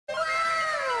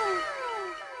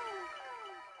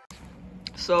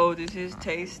So this is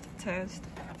taste test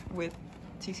with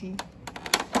TC.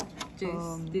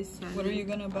 This salad. What are you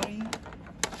gonna buy?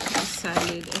 This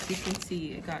salad, as you can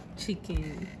see, it got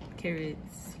chicken,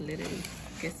 carrots, lettuce,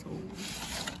 queso,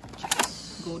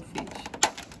 goldfish,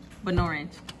 but no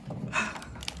ranch.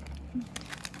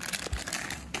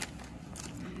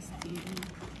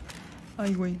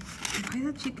 Ay, güey. Why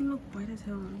does the chicken look white as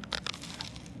hell?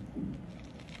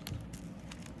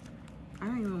 I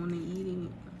don't even want to eat it.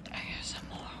 I have some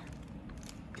more.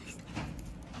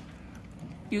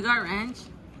 You got ranch?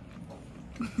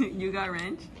 You got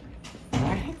ranch?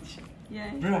 Ranch?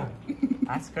 Yeah. Bro,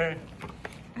 ask her.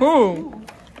 Who?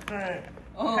 Her.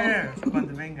 Oh. Her.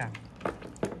 Cuando venga.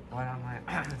 What am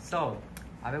I? So,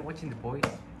 I've been watching The Boys.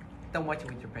 Don't watch it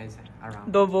with your friends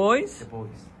around. The Voice? The Boys.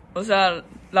 O sea,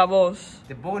 La Voz.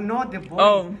 The boy, no, The Boys.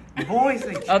 Oh. The Boys.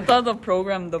 Like, I thought the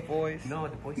program The Voice. no,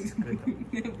 The Boys is good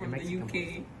though. From the Mexican UK.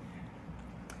 Boys.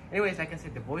 Anyways, like I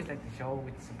said, The Boys like the show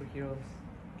with superheroes.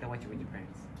 Don't watch it with your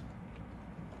friends.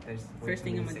 There's way First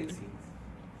too thing many I'm gonna sex do. scenes.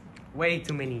 Way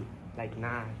too many. Like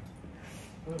 9.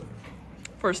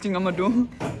 First thing I'm gonna do.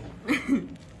 It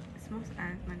smells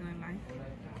ass, not gonna lie.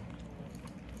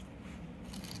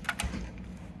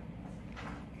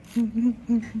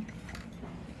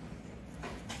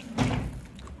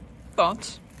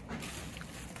 Thoughts?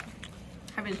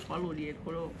 Haven't swallowed yet.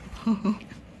 Hold up.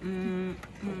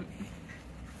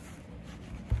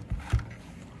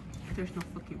 There's no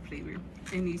fucking flavor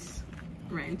in these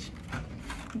ranch.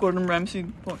 Gordon Ramsay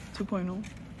 2.0.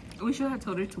 I wish I had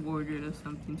told her to order or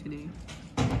something today.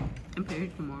 And pay her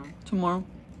tomorrow. Tomorrow.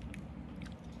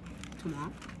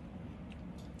 Tomorrow?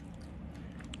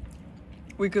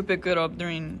 We could pick it up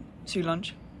during sea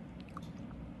lunch.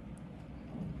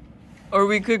 Or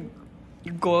we could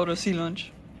go to sea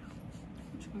lunch.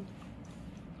 Which one?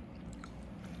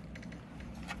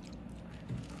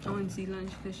 Oh, and sea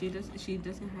lunch because she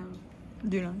doesn't have.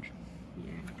 Sea lunch.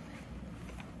 Yeah.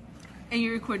 And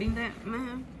you're recording that,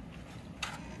 man?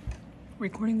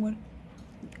 Recording what?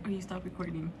 Or you stop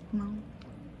recording? No.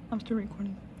 I'm still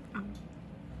recording.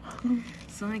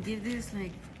 So I give this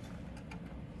like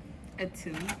a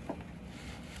 2.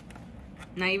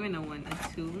 Not even a 1,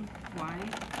 a 2. Why?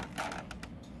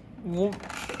 Whoa.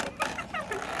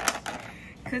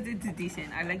 Because it's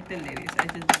decent. I like the lettuce. I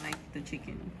just don't like the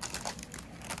chicken.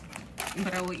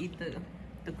 But I will eat the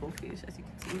goldfish, as you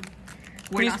can see.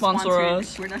 Please sponsor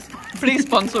us. We're not sponsored. Please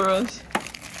sponsor us.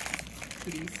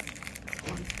 Please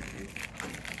sponsor us.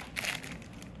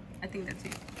 I think that's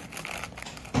it.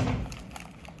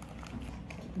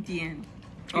 The end.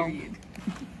 Oh. Period.